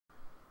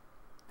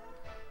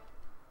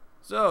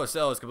So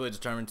Cell is completely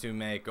determined to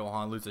make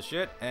Gohan lose his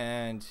shit,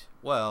 and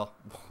well,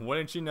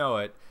 wouldn't you know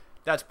it,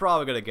 that's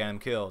probably gonna get him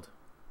killed.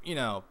 You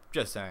know,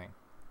 just saying.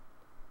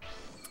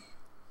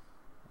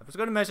 I was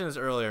going to mention this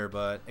earlier,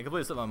 but it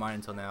completely slipped my mind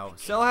until now.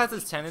 Cell has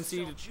this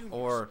tendency,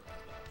 or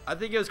I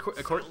think it was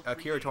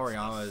Akira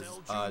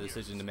Toriyama's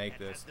decision to make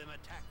this.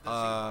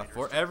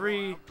 For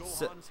every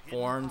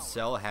form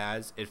Cell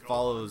has, it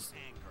follows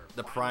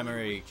the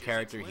primary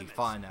character he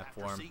fought in that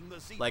form,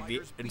 like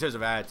in terms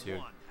of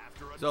attitude.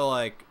 So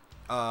like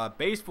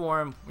base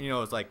form, you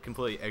know, it's like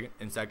completely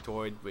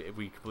insectoid.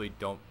 We completely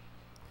don't.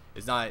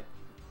 It's not.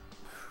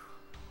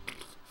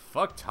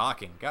 Fuck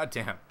talking.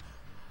 Goddamn.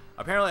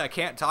 Apparently I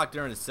can't talk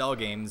during the Cell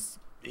games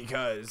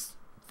because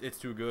it's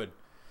too good.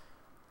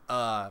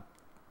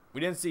 We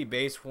didn't see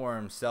base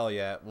form Cell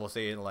yet. We'll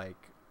see it like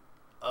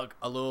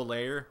a little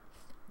later.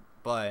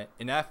 But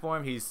in that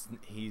form, he's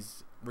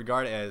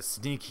regarded as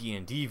sneaky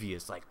and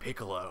devious, like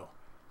Piccolo,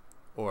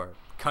 or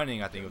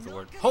cunning. I think was the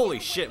word. Holy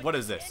shit! What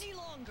is this?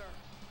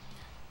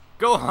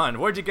 Gohan,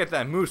 where'd you get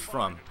that moose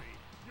from?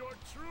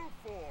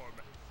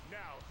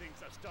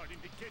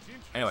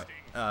 Anyway,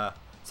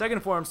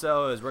 second form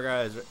Cell is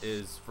regarded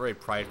is very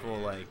prideful,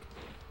 like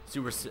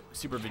Super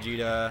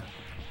Vegeta.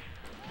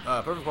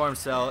 Perfect form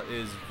Cell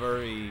is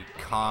very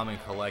calm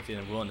and collected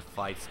and willing to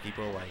fight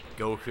people like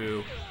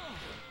Goku.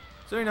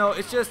 So you know,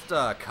 it's just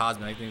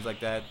cosmetic things like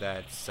that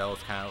that Cell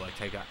is kind of like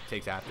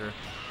takes after.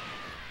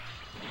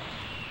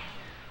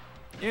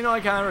 You know,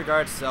 I kind of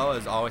regard Cell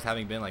as always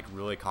having been like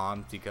really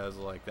calm because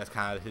like that's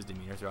kind of his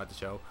demeanor throughout the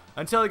show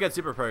until he gets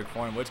super perfect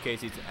form, in which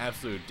case he's an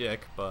absolute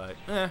dick. But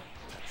at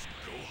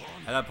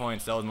that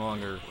point, Cell is no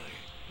longer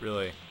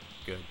really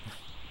good.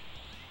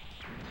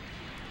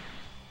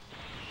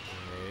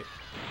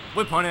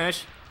 Whip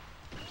punish.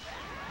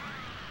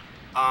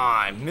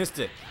 Ah, I missed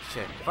it.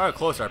 Shit. If I were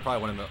closer, I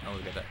probably wouldn't have been able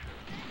to get that.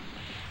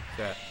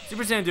 Yeah.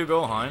 Super Saiyan 2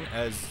 Gohan,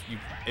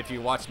 if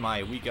you watch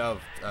my week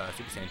of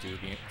Super Saiyan 2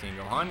 Team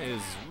Gohan,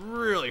 is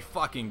really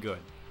fucking good.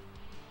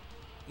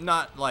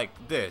 Not like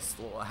this,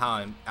 how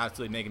I'm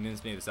absolutely making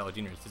mincemeat of Cell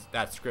Jr.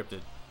 That's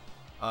scripted.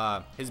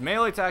 His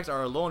melee attacks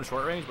are low and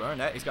short range, but other than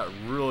that, he's got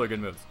really good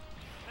moves.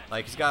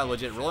 Like he's got a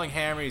legit rolling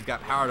hammer. He's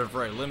got power to the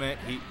very limit.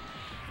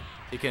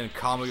 He can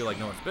combo you like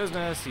no one's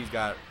business. He's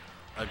got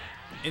an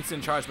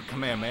instant charge with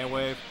Kamehameha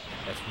wave.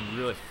 That's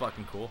really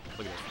fucking cool.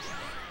 Look at this.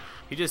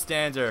 He just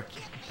stands there,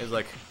 is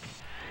like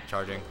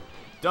charging.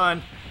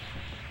 Done.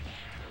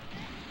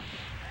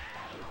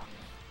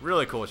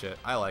 Really cool shit.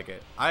 I like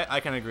it. I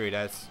can agree.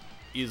 That's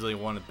easily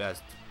one of the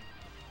best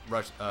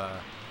rush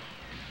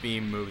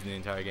beam moves in the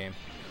entire game.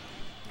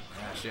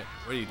 Ah shit.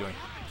 What are you doing?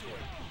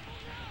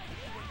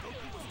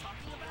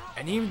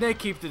 And even they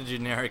keep the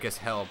generic as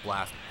hell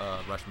blast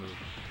rush move.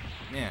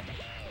 Man.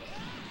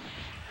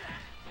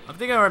 I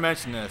think I already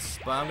mentioned this,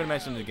 but I'm gonna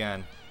mention it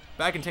again.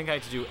 Back in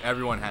Tenkaichi 2,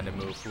 everyone had to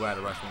move who had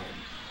a rush move.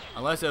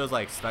 Unless it was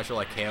like special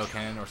like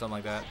Kaioken or something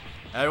like that.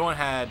 Everyone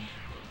had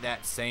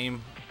that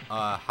same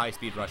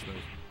high-speed rush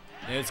move.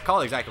 And it's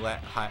called exactly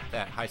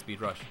that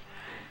high-speed rush.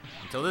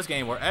 Until this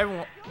game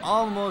where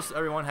almost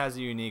everyone has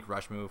a unique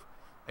rush move.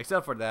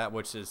 Except for that,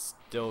 which is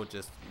still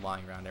just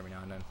lying around every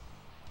now and then.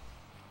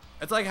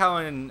 It's like how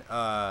in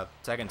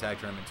Second Tag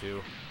Tournament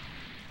 2,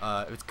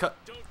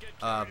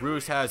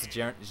 Bruce has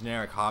a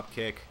generic hop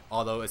kick,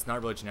 although it's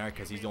not really generic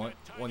because he's one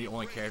of the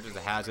only characters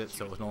that has it,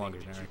 so it's no longer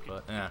generic.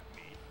 But yeah,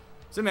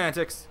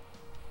 semantics.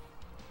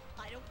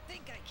 I don't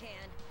think I can.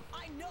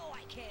 I know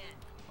I can.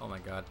 Oh my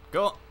god,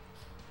 go!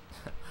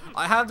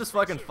 I have this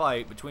fucking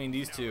fight between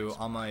these two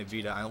on my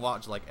Vita. I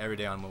watch like every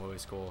day on my way to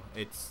school.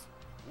 It's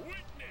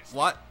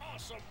what?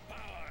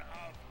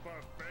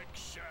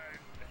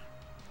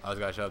 I was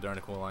gonna shut up during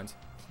the cool lines.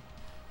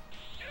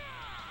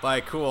 By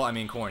cool, I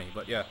mean corny,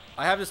 but yeah.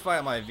 I have this fight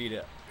on my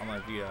Vita,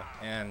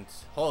 and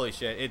holy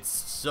shit, it's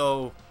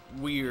so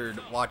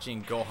weird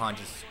watching Gohan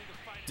just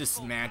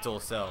dismantle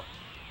Cell.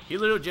 He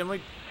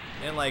legitimately,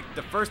 in like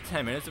the first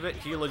 10 minutes of it,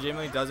 he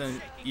legitimately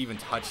doesn't even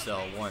touch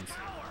Cell once.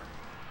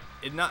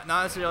 It not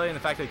necessarily in the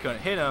fact that he couldn't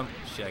hit him.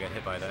 Shit, I got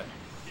hit by that.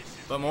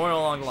 But more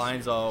along the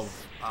lines of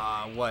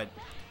what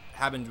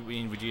happened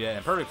between Vegeta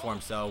and Perfect Form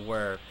Cell,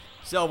 where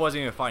Cell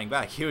wasn't even fighting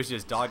back; he was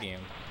just dogging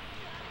him.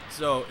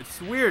 So it's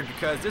weird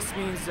because this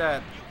means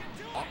that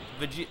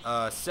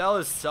Cell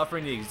is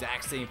suffering the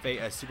exact same fate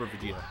as Super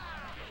Vegeta.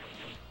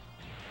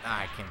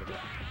 I can't get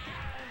that.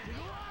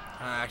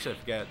 Actually, I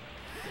forget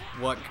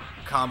what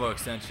combo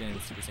extension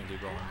Super Saiyan 2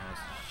 Gohan has.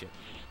 Shit.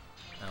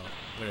 Oh,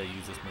 I'm gonna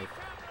use this move.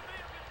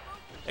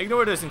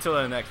 Ignore this until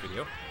the next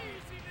video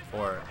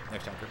or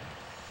next chapter.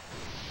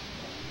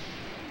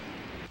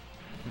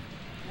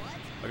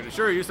 I can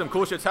assure you some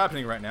cool shit's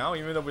happening right now,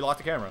 even though we lost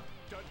the camera.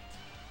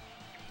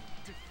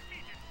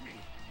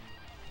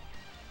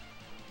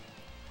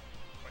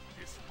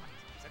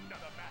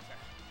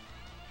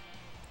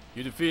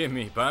 You defeated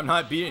me, but I'm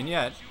not beaten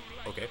yet.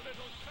 Okay.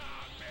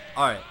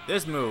 Alright,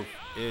 this move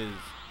is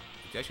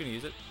he actually gonna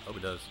use it? Hope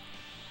it does.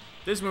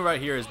 This move right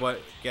here is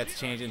what gets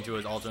changed into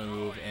his ultimate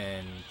move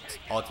in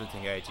Ultimate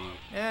Tenkaichi.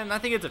 And I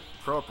think it's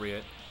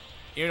appropriate.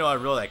 Even though I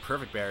really like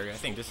perfect barrier, I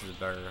think this is a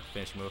better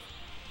finishing move.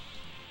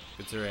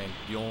 Considering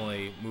the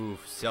only move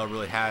Cell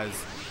really has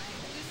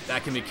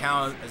that can be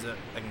counted as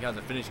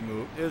a finishing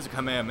move is a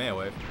Kamehameha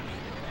wave.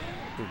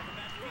 Ooh.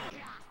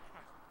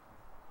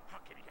 How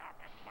can he have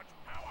that much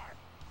power?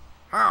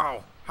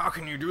 How? How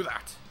can you do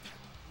that?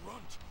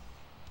 Runt.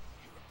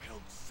 He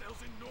repelled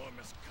Cell's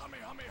enormous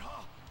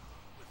Kamehameha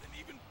with an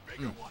even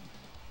bigger one.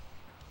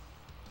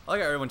 I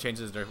like how everyone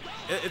changes their.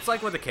 It's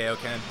like with the KO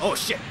can. Oh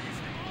shit!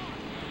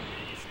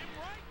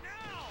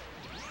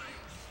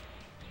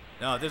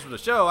 No, if this was a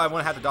show, I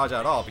wouldn't have to dodge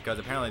at all because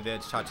apparently the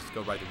shot just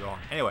go right through the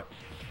arm. Anyway,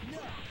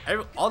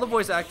 all the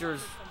voice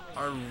actors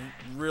are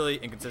really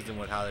inconsistent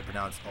with how they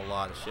pronounce a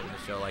lot of shit in the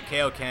show. Like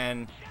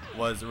Kaioken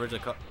was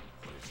originally,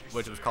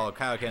 which was called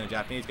Kaioken in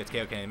Japanese, gets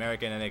Kaioken in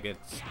American, and it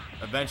gets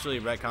eventually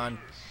retconned,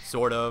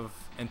 sort of,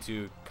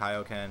 into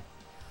Kaioken.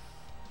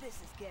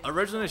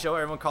 Originally in the show,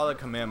 everyone called it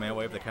Kamehameha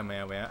Wave, the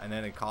Kamehameha, and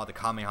then they called it the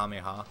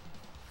Kamehameha.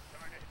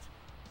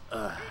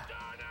 I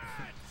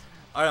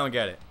don't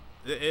get it.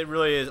 It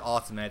really is all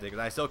semantic,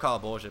 and I still call it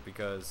bullshit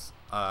because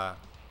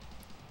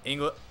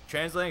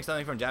translating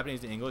something from Japanese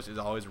to English is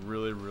always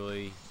really,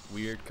 really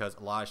weird because a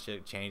lot of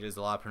shit changes,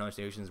 a lot of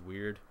pronunciation is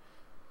weird.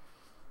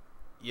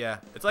 Yeah,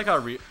 it's like how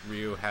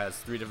Ryu has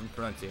 3 different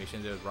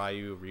pronunciations. It was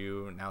Ryu,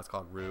 Ryu, and now it's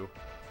called Ru.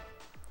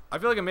 I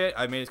feel like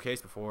I made his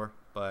case before,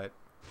 but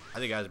I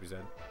think it has to be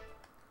said.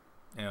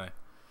 Anyway.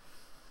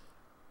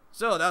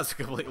 So that was a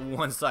complete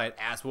one-sided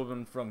ass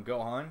whooping from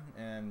Gohan,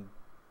 and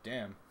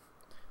damn.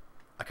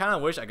 I kind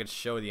of wish I could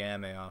show the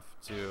anime off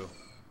to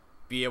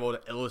be able to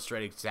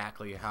illustrate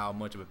exactly how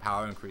much of a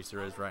power increase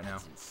there is right now.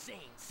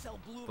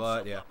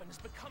 But yeah.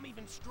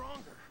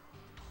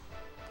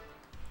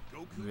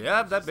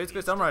 Yeah, that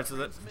basically summarizes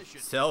it.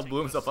 Cell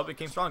blew himself up and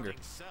became stronger.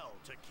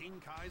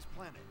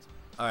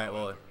 Alright,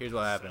 well, here's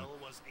what happened.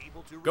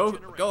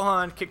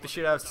 Gohan kicked the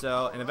shit out of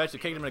Cell and eventually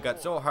kicked him in the gut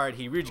so hard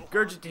he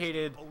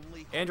regurgitated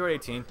Android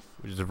 18,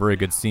 which is a very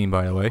good scene,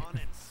 by the way.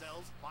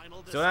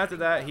 So after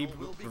that, he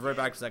reverted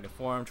back to second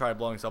form, tried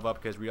blowing himself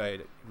up because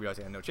realized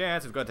he had no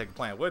chance. He was going to take the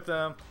planet with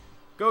him.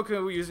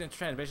 Goku, using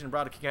transmission,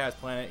 brought a Kick-Ass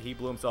planet. He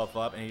blew himself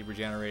up and he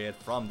regenerated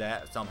from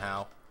that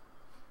somehow.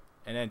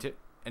 And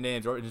then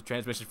absorbed his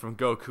transmission from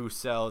Goku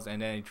cells,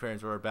 and then he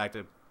transferred back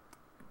to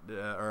the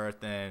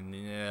Earth. And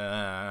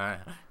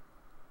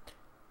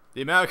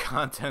the amount of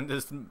content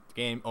this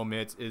game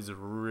omits is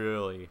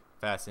really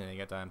fascinating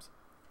at times.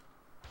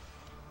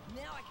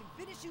 Now I can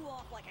finish you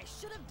off like I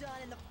should have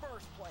done in the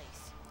first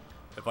place.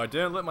 If I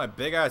didn't let my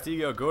big ass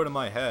ego go to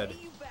my head, Pay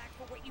you back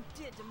for what you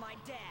did to my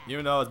dad.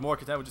 even though I was more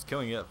content with just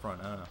killing you up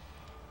front, I don't know.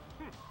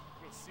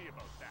 We'll see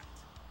about that.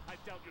 I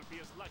doubt you'll be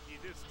as lucky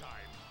this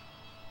time.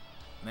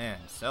 Man,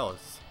 Cell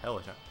is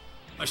hellish.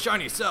 A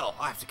shiny Cell!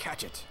 I have to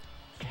catch it.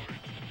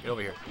 Get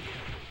over here.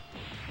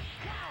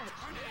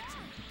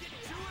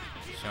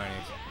 Shiny.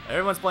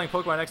 Everyone's playing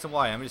Pokemon X and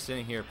Y. I'm just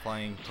sitting here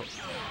playing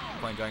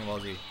Dragon Ball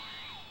Z.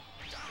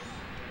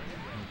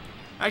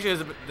 Actually,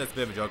 that's a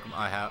bit of a joke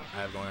I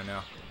have going on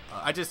now.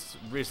 I just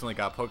recently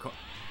got Pokemon.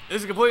 This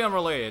is completely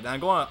unrelated. I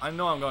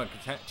know I'm going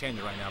to change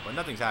it right now, but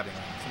nothing's happening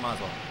right now, so might as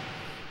well.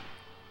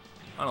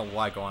 I don't know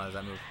why Gohan has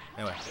that move.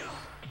 Anyway,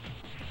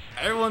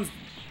 everyone's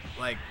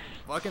like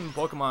fucking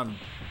Pokemon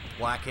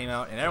Black came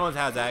out, and everyone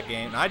has that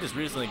game. And I just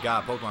recently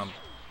got Pokemon.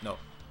 No,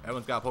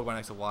 everyone's got Pokemon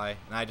X and Y,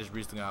 and I just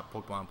recently got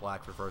Pokemon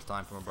Black for the first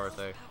time for my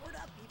birthday.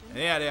 And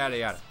yada yada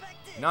yada.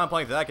 Now I'm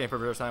playing that game for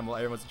the first time while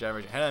everyone's a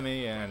generation ahead of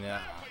me, and yeah.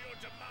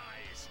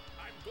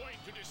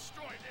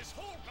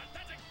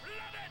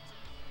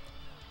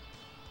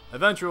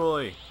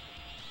 Eventually,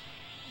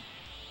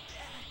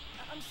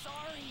 I'm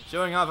sorry.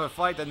 showing off a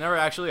fight that never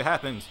actually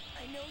happened.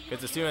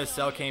 Because as soon as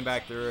Cell came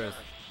back through,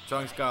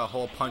 Trunks got a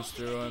hole punched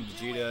through him.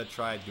 Vegeta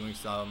tried doing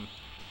something,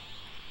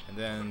 and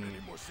then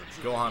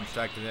Gohan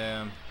distracted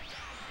him.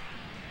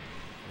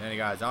 And then he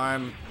got his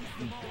arm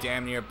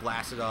damn near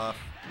blasted off.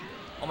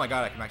 Oh my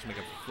god, I can actually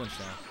make a flinch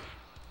now.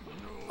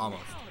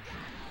 Almost.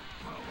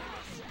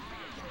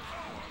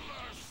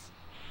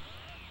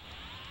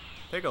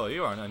 Piccolo,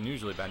 you are an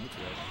unusually bad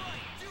neutral.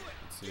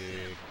 Let's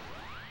see.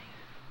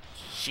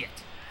 Shit.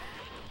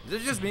 Is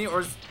it just me,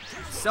 or is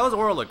Cell's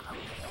aura look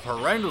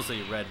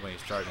horrendously red when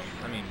he's charging?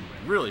 I mean,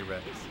 really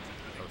red.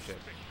 Oh shit.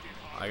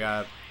 I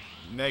gotta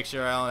make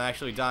sure I don't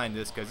actually die in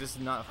this, because this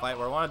is not a fight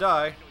where I want to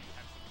die.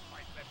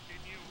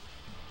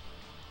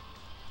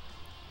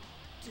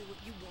 Do what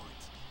you want.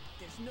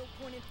 There's no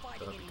point in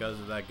fighting But because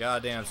of that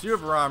goddamn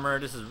super armor,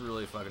 this is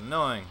really fucking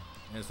annoying.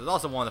 And this was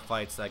also one of the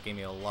fights that gave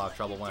me a lot of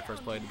trouble when I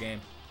first played the game.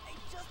 I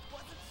just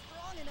wasn't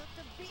strong enough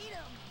to beat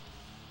him.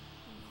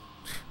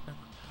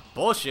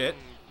 Bullshit.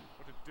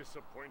 What a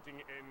disappointing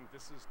end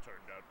this has turned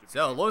out to be.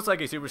 So it looks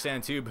like a Super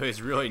Saiyan 2, but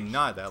it's really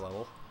not that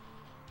level.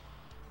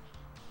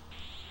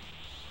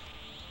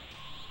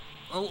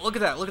 Oh, look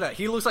at that! Look at that!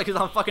 He looks like he's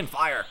on fucking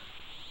fire.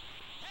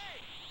 Hey!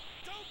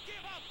 Don't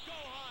give up,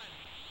 Gohan!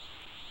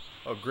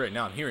 Oh great!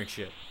 Now I'm hearing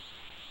shit.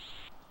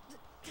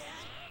 Dad,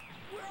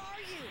 where are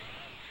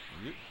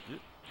you?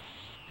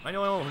 Am I the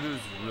only one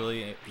who's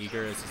really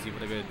eager to see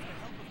what a good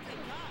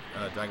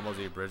Dragon Ball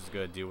Z Bridge is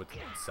gonna do with the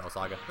Cell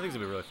Saga. I think it's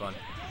gonna be really fun.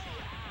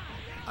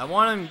 I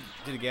want him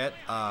to get.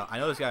 I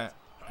know this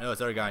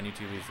other guy on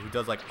YouTube who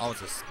does like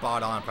almost a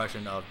spot-on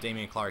impression of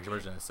Damian Clark's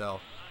version of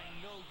Cell.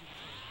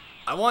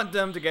 I want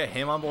them to get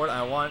him on board. And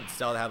I want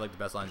Cell to have like the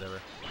best lines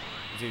ever.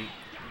 Dude,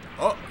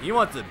 oh, he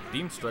wants a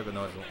beam strike with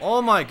no.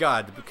 Oh my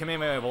God, the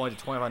Kamehameha have only did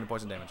 2,500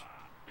 points of damage.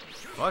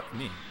 Fuck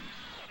me.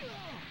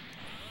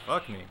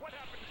 Fuck me. What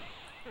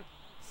happened?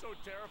 So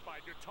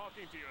terrified you're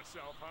talking to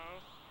yourself, huh?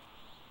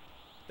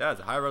 That's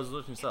a high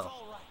resolution Cell.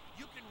 All right.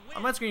 You can win. I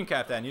might screen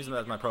cap that and use them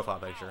as my profile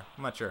picture.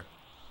 I'm not sure.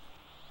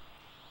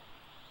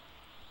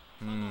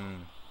 We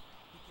can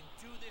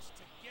do this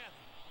together.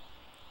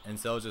 And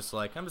Cell's just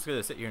like, I'm just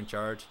gonna sit here in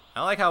charge.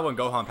 I like how when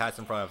Gohan passed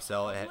in front of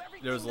Cell,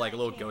 there was like a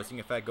little ghosting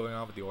effect going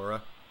on with the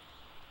aura.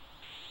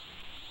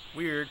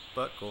 Weird,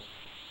 but cool.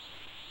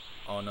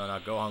 Oh no, now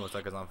Gohan looks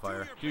like he's on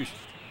fire. Douche.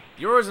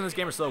 The auras in this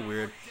game are so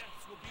weird.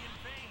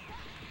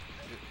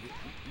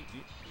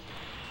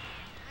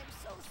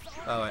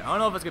 Oh wait, I don't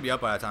know if it's gonna be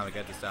up by the time I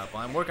get this out, but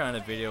I'm working on a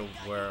video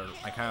where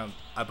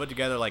I put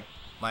together like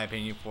my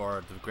opinion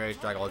for the greatest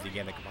Dragon Ball Z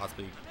game that could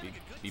possibly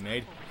be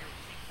made.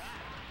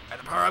 And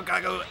the power up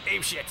gotta go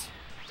ape shit,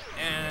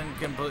 and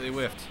completely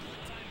whiffed.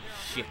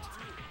 Shit.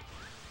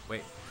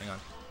 Wait, hang on.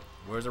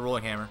 Where's the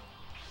rolling hammer?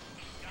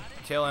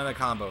 Tail end of the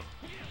combo.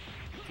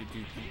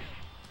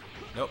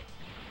 Nope.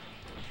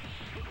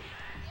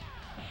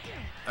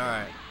 All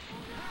right.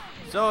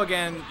 So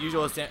again,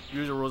 usual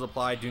rules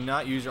apply. Do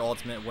not use your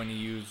ultimate when you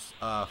use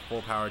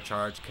full power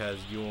charge, because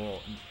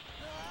you'll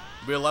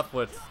be left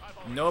with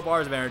no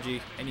bars of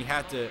energy, and you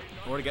have to,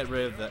 in order to get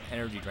rid of the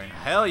energy drain.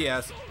 Hell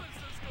yes!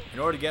 In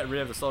order to get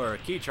rid of the solar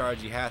key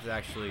charge, you have to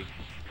actually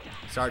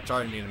start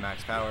charging to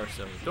max power.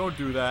 So don't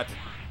do that.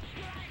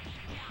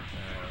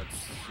 Let's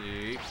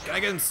see. Can I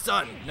get him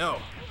stunned? No.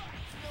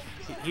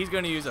 He's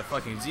gonna use a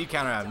fucking Z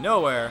counter out of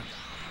nowhere.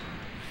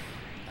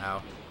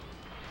 Ow.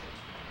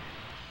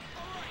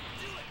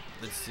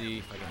 Let's see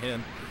if I can hit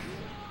him.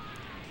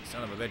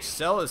 Son of a bitch.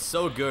 Cell is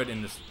so good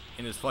in this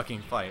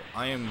fucking fight.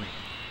 I am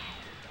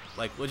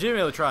like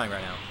legitimately trying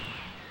right now.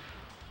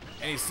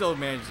 And he's still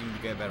managing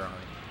to get better on me.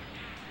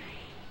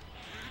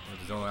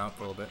 Let's zone out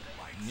for a little bit.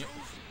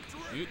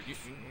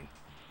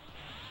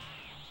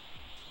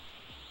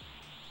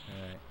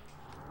 Alright.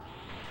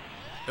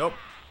 Nope.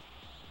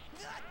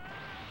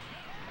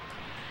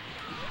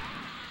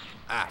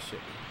 Ah shit.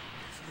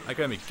 I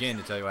couldn't begin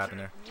to tell you what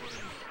happened there.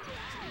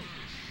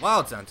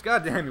 Wild Sense.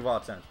 God damn you,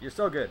 Wild Sense. You're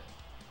so good.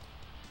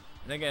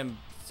 And again,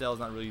 Cell's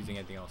not really using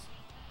anything else.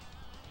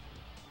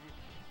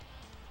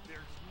 There's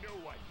no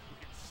one who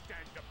can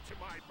stand up to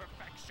my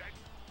perfection.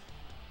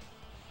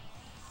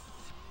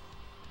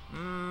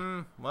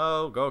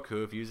 Well,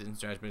 Goku, if you use instant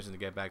transmission to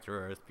get back to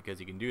Earth, because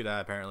he can do that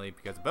apparently,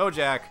 because of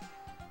BoJack.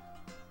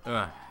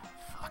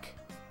 Fuck.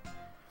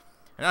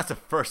 And that's the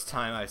first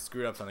time I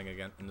screwed up something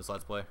again in this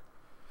Let's Play.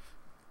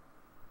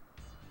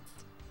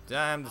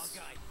 Damn.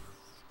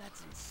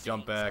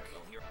 Jump back.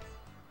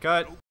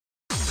 Cut.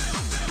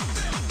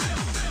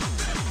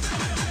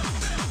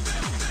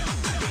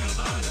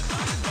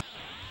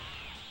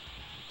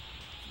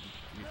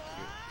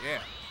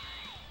 Yeah.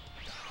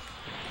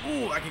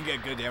 Ooh, I can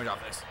get good damage off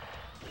this.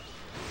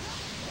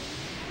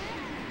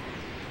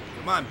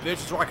 Come on, bitch,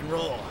 it's rock and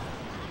roll.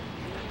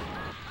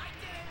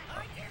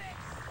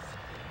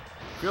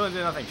 Krillin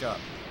did nothing, chop.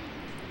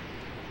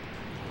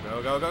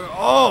 Go, go, go, go.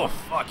 Oh,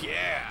 fuck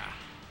yeah.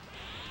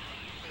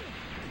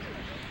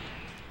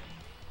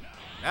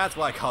 That's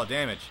why I call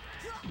damage.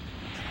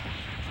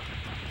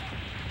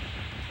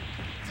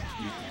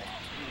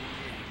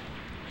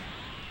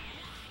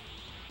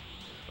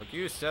 Fuck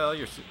you, Cell.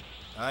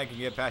 I can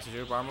get past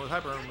your super armor with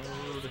hyper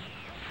mode.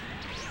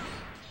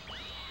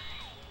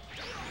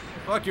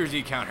 Fuck your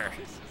Z counter.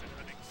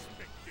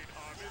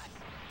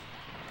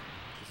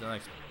 What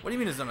do you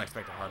mean it's an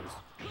unexpected harvest?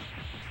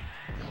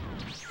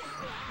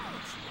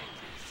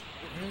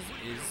 What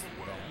is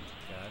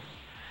that?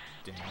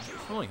 God damn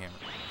rolling hammer.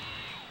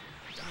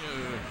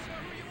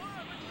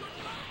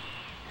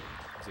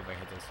 Let's see if I can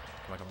hit this.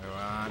 Come on, come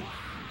on.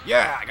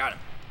 Yeah, I got him.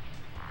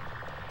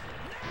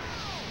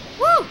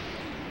 Woo!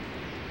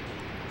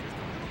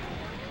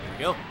 There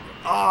we go.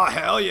 Oh,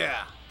 hell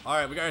yeah. All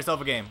right, we got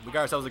ourselves a game. We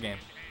got ourselves a game.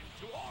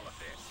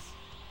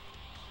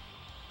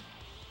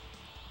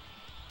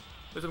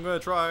 At least I'm gonna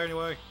try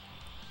anyway.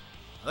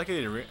 I like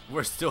it.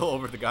 We're still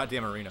over the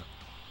goddamn arena.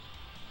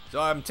 So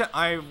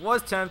I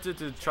was tempted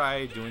to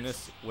try doing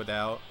this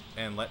without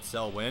and let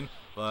Cell win,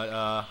 but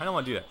I don't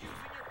want to do that.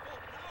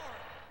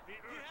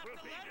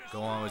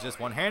 Go on, was just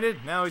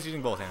one-handed. Now he's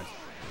using both hands.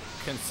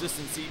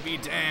 Consistency be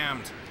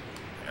damned.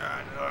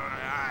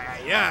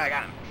 Yeah, I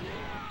got him.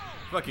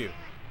 Fuck you.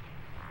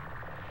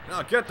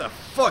 Now get the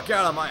fuck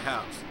out of my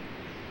house.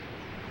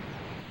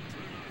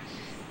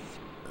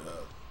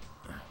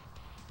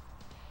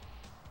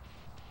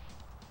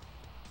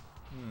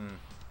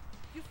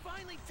 You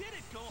finally did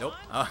it, Gohan. Nope.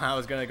 I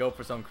was gonna go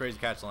for some crazy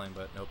catch line,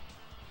 but nope.